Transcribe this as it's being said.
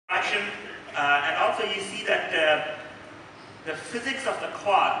reduction, and also you see that the physics of the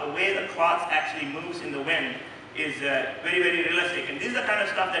cloth, the way the cloth actually moves in the wind, is very, very realistic. And this is the kind of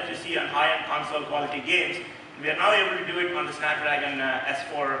stuff that you see on high-end console quality games. We are now able to do it on the Snapdragon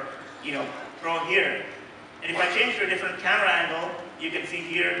S4 Pro here. And if I change to a different camera angle, you can see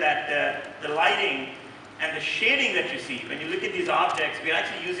here that the lighting and the shading that you see, when you look at these objects, we're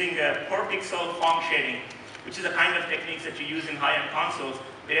actually using per pixel form shading, which is the kind of techniques that you use in high-end consoles.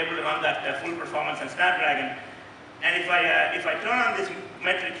 We're able to run that full performance on Snapdragon. And if I turn on this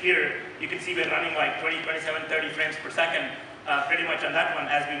metric here, you can see we're running like 20, 27, 30 frames per second, pretty much on that one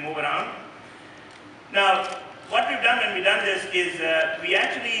as we move around. Now, what we've done when we've done this is we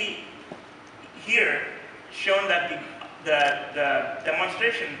actually here shown that the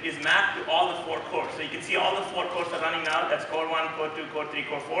demonstration is mapped to all the 4 cores. So you can see all the 4 cores are running now. That's core 1, core 2, core 3,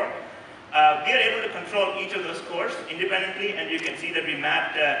 core 4. We are able to control each of those cores independently, and you can see that we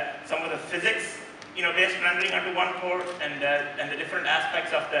mapped some of the physics based rendering onto one core, and the different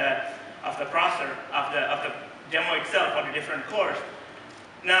aspects of the processor, of the demo itself on the different cores.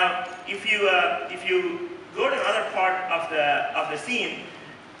 Now, if you go to another part of the scene,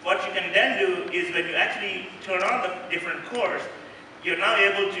 what you can then do is when you actually turn on the different cores, you're now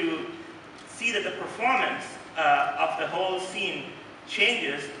able to see that the performance of the whole scene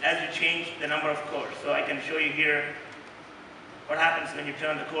changes as you change the number of cores. So I can show you here what happens when you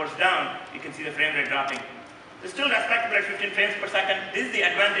turn the cores down. You can see the frame rate dropping. It's still respectable at 15 frames per second. This is the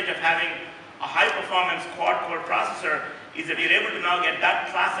advantage of having a high-performance quad-core processor, is that you're able to now get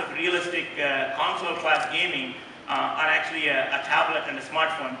that class of realistic console-class gaming on actually a tablet and a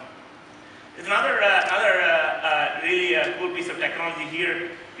smartphone. There's another really cool piece of technology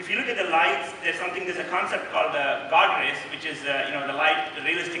here. If you look at the lights, there's a concept called God rays, which is the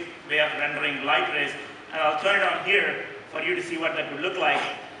realistic way of rendering light rays. And I'll turn it on here for you to see what that would look like.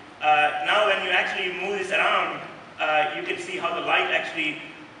 Now when you actually move this around, you can see how the light actually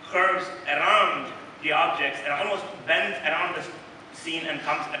curves around the objects and almost bends around the scene and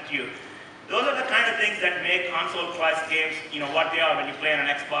comes at you. Those are the kind of things that make console-class games, what they are when you play on an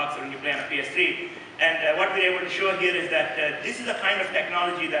Xbox or when you play on a PS3. And what we're able to show here is that this is the kind of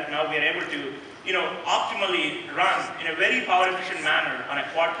technology that now we're able to, optimally run in a very power-efficient manner on a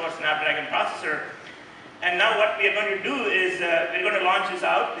quad-core Snapdragon processor. And now what we are going to do is we're going to launch this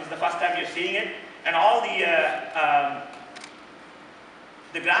out. This is the first time you're seeing it. And all the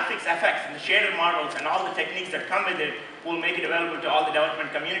graphics effects and the shader models and all the techniques that come with it will make it available to all the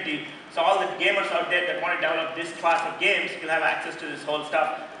development community. So all the gamers out there that want to develop this class of games will have access to this whole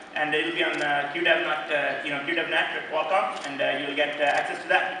stuff. And it will be on QDevNet at Qualcomm, and you'll get access to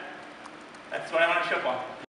that. That's what I want to show, Paul.